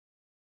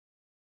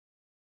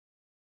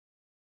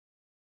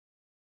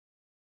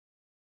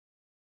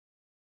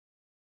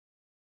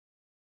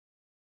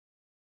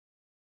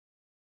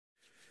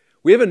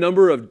We have a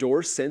number of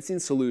door sensing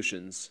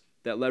solutions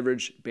that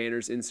leverage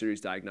Banner's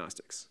in-series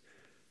diagnostics.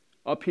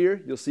 Up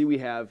here, you'll see we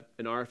have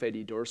an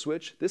RFID door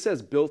switch. This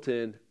has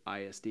built-in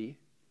ISD.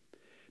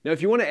 Now,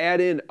 if you want to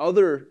add in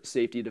other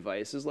safety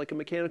devices like a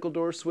mechanical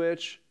door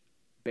switch,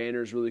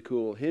 Banner's really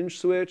cool hinge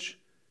switch,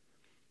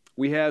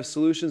 we have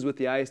solutions with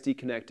the ISD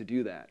Connect to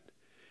do that.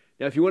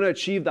 Now, if you want to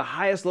achieve the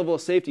highest level of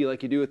safety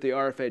like you do with the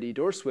RFID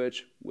door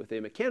switch with a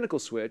mechanical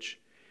switch,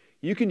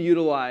 you can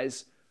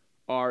utilize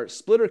our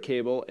splitter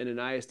cable and an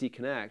ISD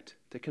Connect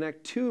to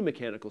connect two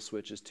mechanical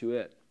switches to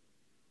it.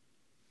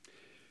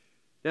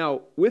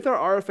 Now, with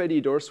our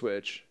RFID door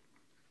switch,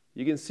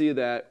 you can see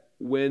that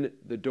when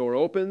the door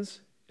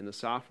opens in the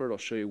software, it'll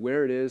show you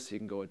where it is so you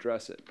can go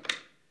address it.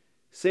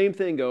 Same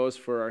thing goes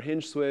for our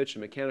hinge switch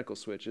and mechanical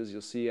switches.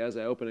 You'll see as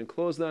I open and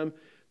close them,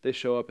 they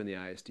show up in the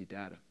ISD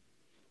data.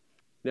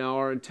 Now,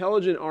 our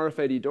intelligent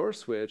RFID door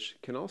switch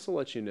can also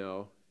let you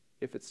know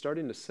if it's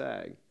starting to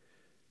sag.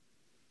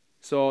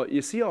 So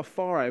you see how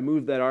far I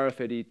moved that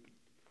RFID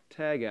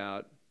tag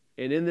out,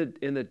 and in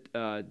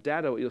the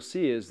data what you'll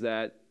see is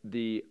that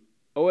the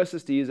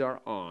OSSDs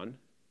are on,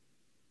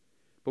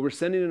 but we're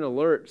sending an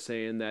alert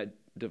saying that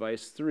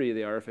device 3,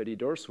 the RFID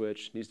door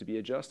switch, needs to be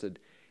adjusted.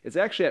 It's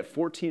actually at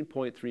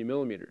 14.3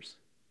 millimeters.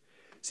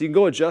 So you can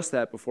go adjust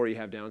that before you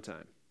have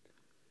downtime.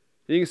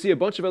 And you can see a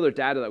bunch of other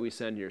data that we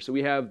send here. So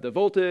we have the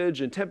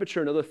voltage and temperature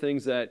and other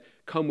things that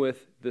come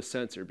with this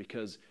sensor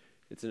because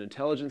it's an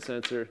intelligent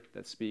sensor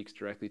that speaks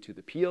directly to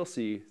the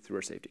PLC through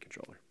our safety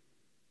controller.